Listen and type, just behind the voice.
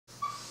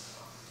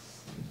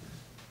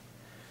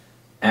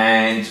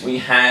and we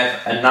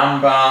have a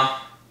number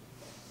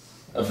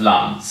of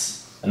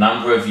LUNs, a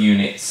number of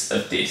units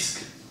of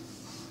disk.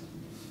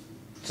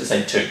 So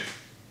say two,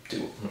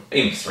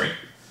 even three.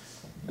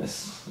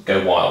 Let's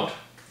go wild.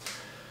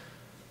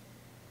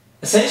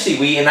 Essentially,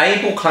 we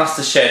enable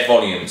cluster shared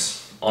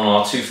volumes on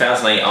our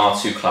 2008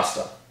 R2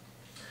 cluster.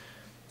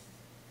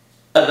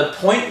 At the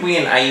point we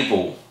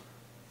enable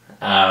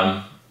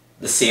the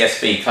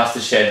CSV, cluster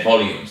shared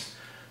volumes,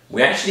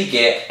 we actually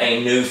get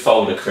a new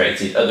folder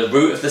created at the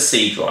root of the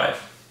C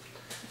drive.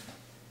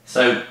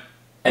 So,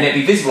 and it'll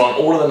be visible on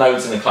all of the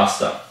nodes in the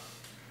cluster.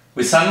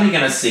 We're suddenly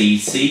going to see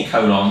C:,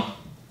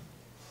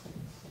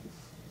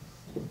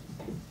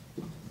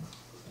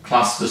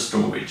 cluster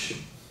storage.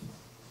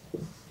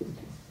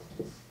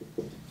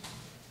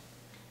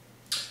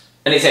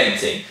 And it's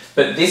empty,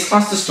 but this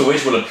cluster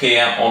storage will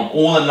appear on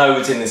all the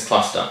nodes in this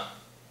cluster.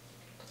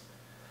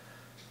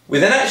 We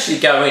then actually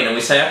go in and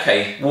we say,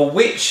 okay, well,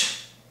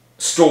 which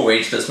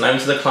storage that's known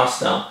to the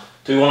cluster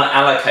do we want to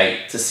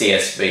allocate to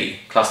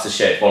CSV, cluster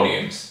shared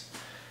volumes?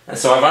 And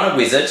so I run a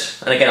wizard,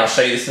 and again I'll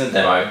show you this in the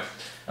demo,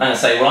 and I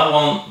say, well, I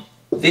want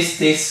this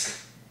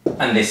disk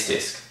and this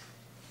disk.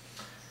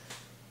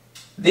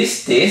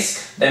 This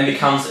disk then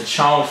becomes a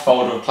child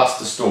folder of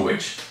cluster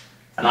storage,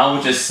 and I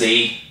will just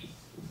see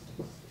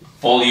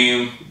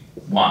volume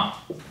 1.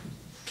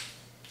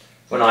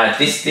 When I add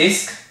this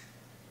disk,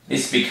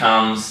 this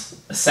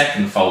becomes a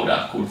second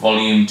folder called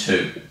volume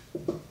 2.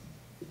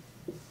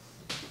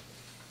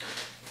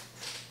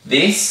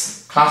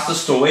 This cluster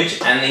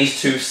storage and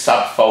these two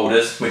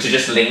subfolders, which are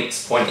just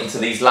links pointing to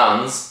these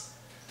LUNs,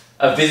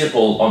 are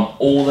visible on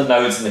all the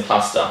nodes in the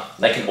cluster.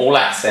 They can all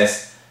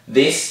access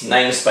this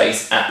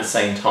namespace at the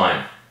same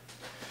time.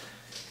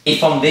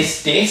 If on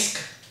this disk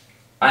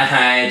I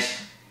had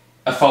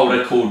a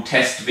folder called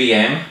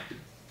testvm1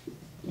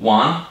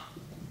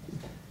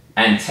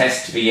 and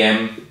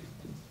testvm2,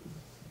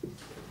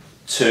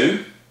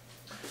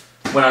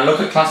 when I look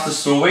at cluster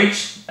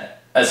storage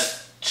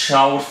as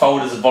child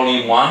folders of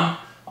volume 1,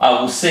 I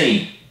will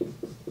see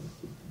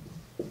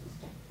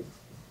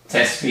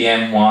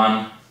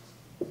testvm1,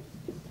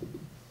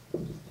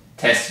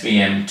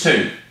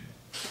 testvm2.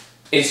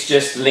 It's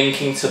just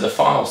linking to the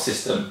file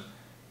system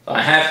that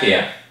I have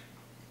here.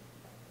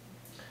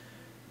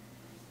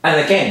 And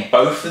again,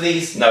 both of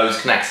these nodes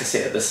can access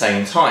it at the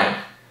same time.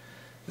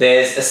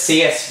 There's a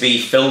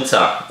CSV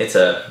filter. It's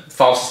a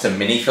file system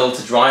mini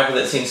filter driver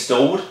that's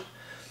installed.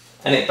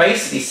 And it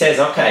basically says,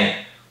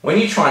 okay, when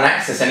you try and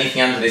access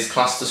anything under this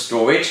cluster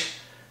storage,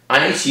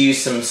 I need to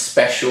use some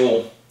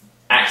special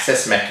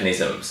access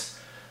mechanisms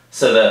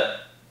so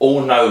that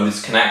all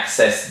nodes can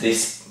access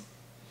this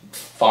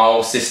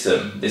file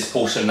system, this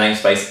portion of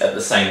namespace at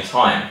the same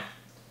time.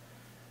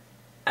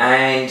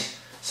 And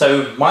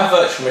so my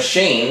virtual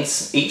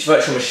machines, each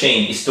virtual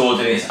machine is stored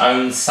in its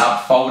own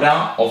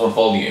subfolder of a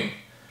volume.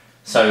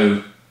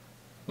 So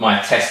my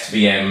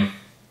testvm1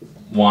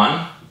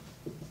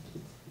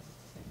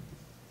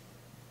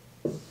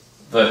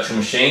 virtual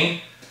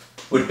machine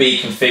would be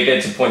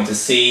configured to point to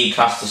C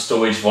cluster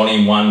storage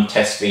volume 1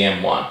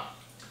 testvm1.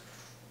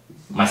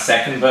 My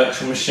second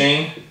virtual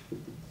machine,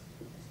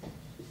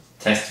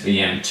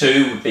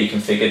 testvm2, would be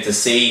configured to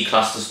C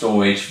cluster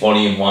storage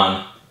volume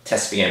 1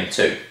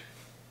 testvm2.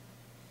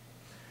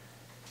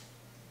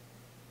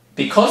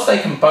 Because they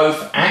can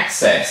both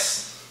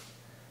access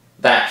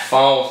that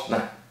file,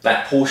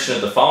 that portion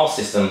of the file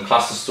system,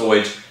 cluster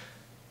storage,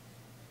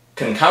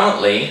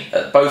 concurrently,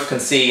 both can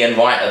see and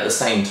write at the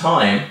same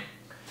time,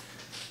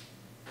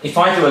 if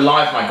I do a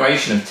live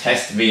migration of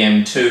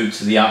testvm2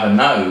 to the other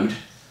node,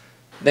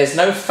 there's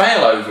no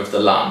failover of the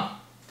LUN.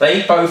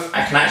 They both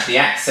can actually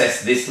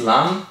access this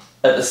LUN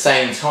at the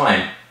same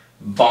time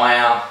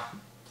via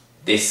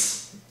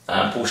this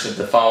portion of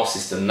the file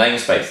system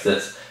namespace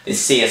that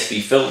this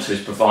CSV filter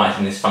is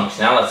providing this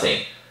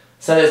functionality.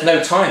 So there's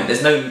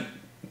no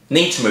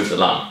need to move the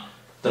LUN.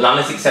 The LUN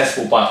is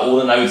accessible by all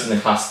the nodes in the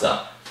cluster.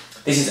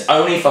 This is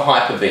only for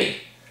Hyper-V.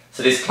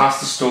 So this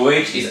cluster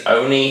storage is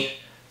only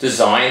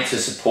designed to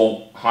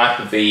support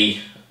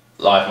Hyper-V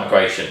live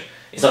migration.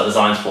 It's not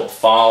designed to put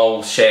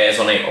file shares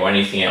on it or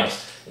anything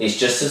else. It's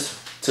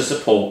just to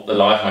support the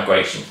live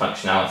migration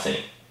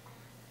functionality.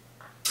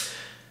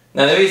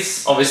 Now there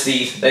is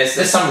obviously,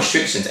 there's some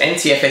restrictions.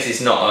 Ntfs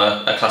is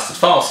not a clustered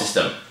file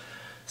system.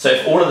 So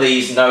if all of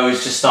these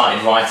nodes just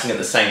started writing at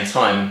the same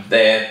time,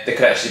 there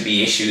could actually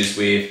be issues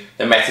with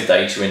the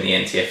metadata in the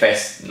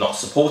Ntfs not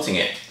supporting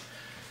it.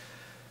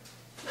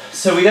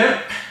 So we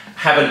don't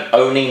have an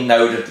owning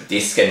node of the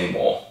disk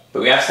anymore,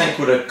 but we have something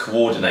called a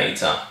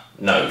coordinator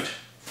node.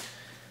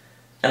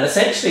 And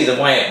essentially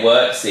the way it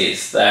works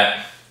is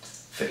that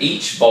for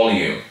each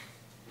volume,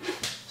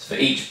 so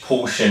for each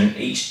portion,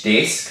 each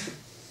disk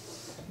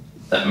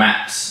that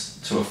maps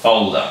to a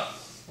folder,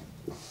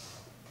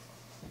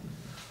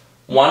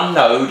 one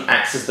node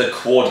acts as the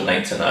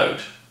coordinator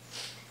node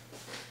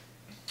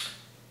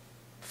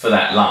for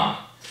that LUN.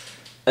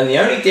 And the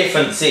only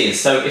difference is,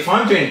 so if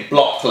I'm doing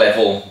block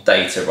level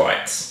data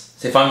writes,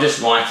 so if I'm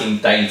just writing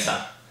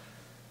data,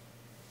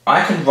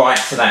 I can write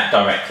to that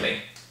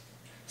directly.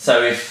 So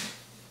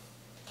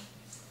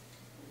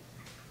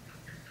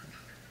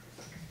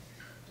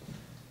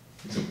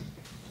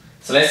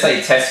let's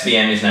say test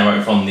VM is now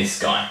over on this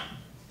guy.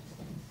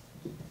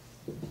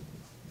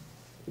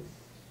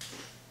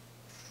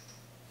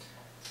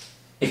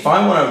 If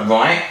I want to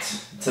write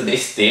to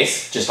this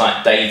disk, just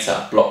like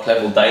data, block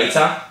level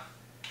data,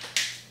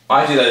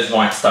 I do those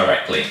writes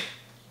directly.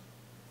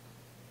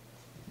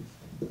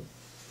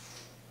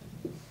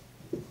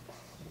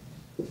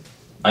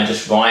 I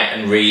just write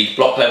and read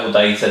block level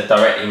data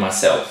directly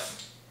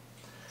myself.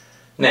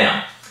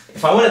 Now,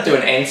 if I want to do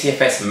an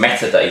Ntfs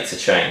metadata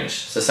change,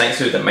 so same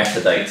through the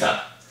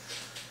metadata,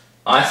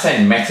 I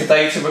send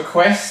metadata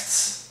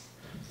requests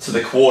to the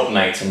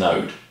coordinator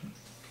node.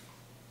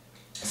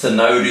 It's the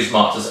node who's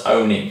marked as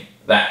owning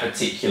that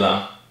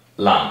particular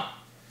LUN.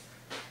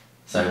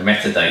 So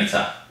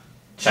metadata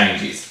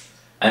changes.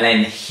 And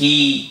then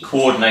he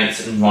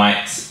coordinates and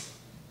writes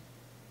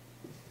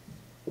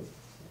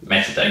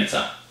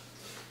metadata.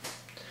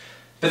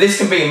 But this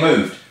can be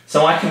moved.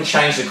 So I can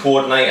change the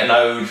coordinator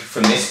node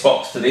from this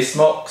box to this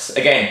box.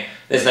 Again,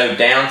 there's no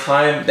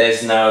downtime,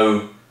 there's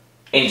no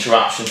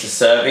interruption to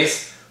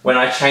service. When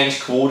I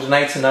change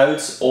coordinator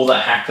nodes, all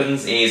that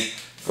happens is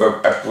for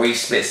a brief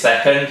split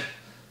second,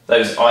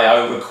 those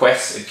I/O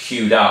requests are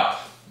queued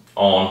up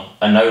on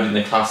a node in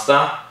the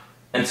cluster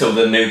until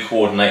the new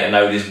coordinator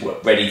node is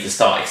ready to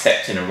start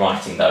accepting and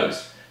writing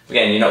those.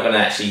 Again, you're not going to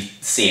actually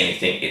see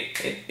anything,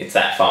 it's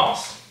that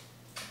fast.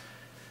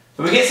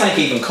 But we get something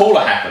even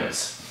cooler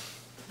happens.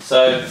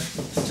 So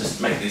let's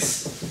just make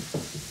this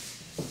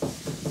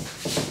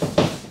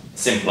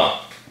simpler.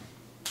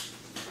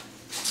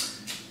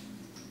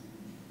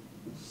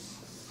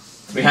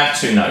 We have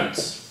two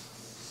nodes.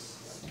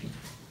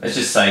 Let's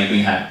just say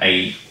we have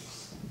a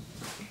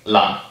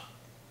LUN.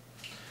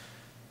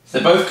 So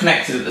they're both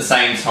connected at the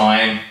same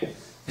time,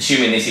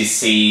 assuming this is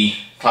C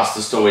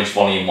cluster storage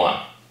volume 1.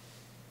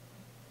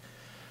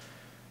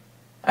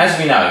 As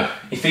we know,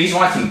 if he's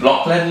writing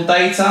block level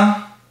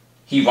data,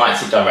 he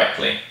writes it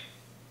directly.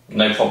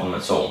 No problem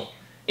at all.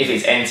 If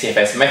it's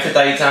Ntfs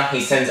metadata,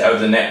 he sends it over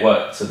the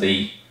network to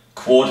the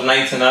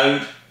coordinator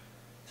node.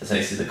 So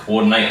this is the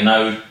coordinator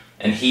node,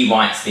 and he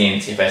writes the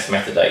Ntfs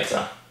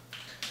metadata.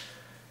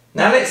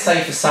 Now let's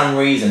say for some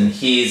reason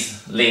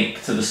his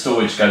link to the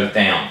storage goes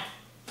down,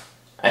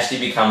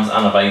 actually becomes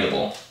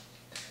unavailable.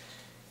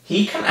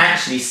 He can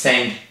actually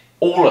send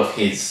all of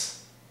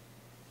his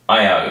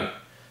I/O.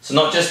 So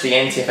not just the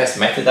Ntfs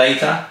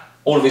metadata,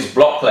 all of his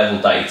block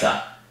level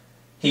data.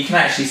 He can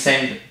actually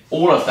send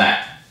all of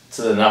that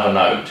to another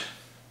node.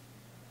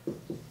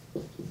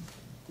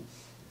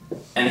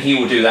 And he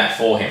will do that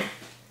for him.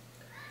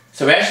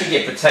 So we actually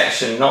get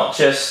protection not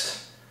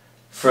just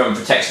from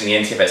protecting the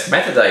Ntfs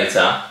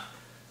metadata,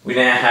 we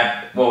now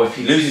have, well, if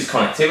he loses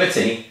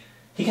connectivity,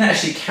 he can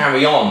actually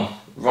carry on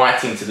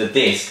writing to the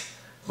disk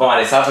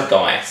via this other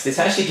guy. So this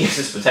actually gives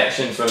us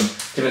protection from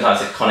different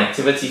types of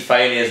connectivity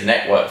failures,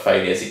 network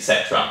failures,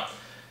 etc.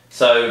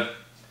 So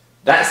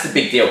that's the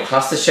big deal.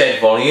 Cluster shared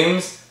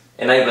volumes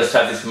enable us to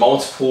have this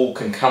multiple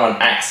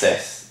concurrent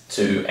access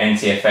to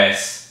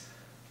Ntfs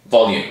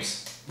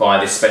volumes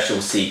via this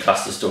special C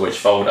cluster storage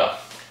folder.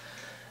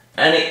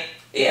 And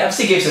it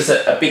obviously gives us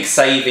a big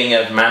saving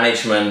of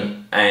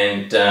management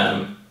and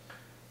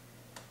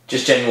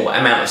just general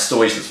amount of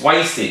storage that's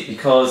wasted,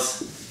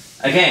 because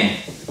again,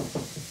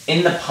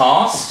 in the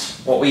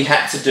past what we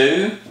had to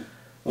do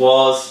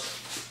was,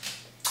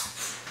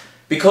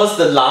 because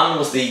the LUN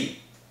was the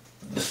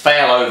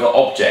failover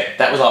object,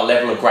 that was our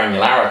level of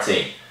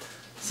granularity.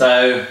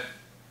 So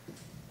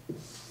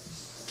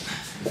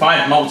if I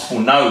had multiple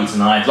nodes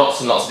and I had lots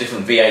and lots of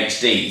different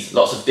VHDs,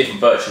 lots of different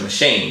virtual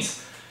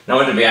machines, in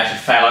order to be able to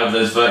fail over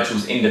those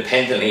virtuals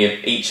independently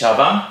of each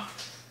other,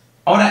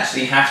 I would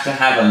actually have to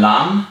have a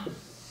LUN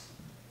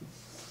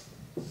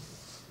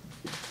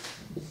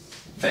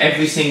for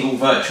every single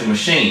virtual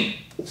machine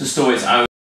to store its own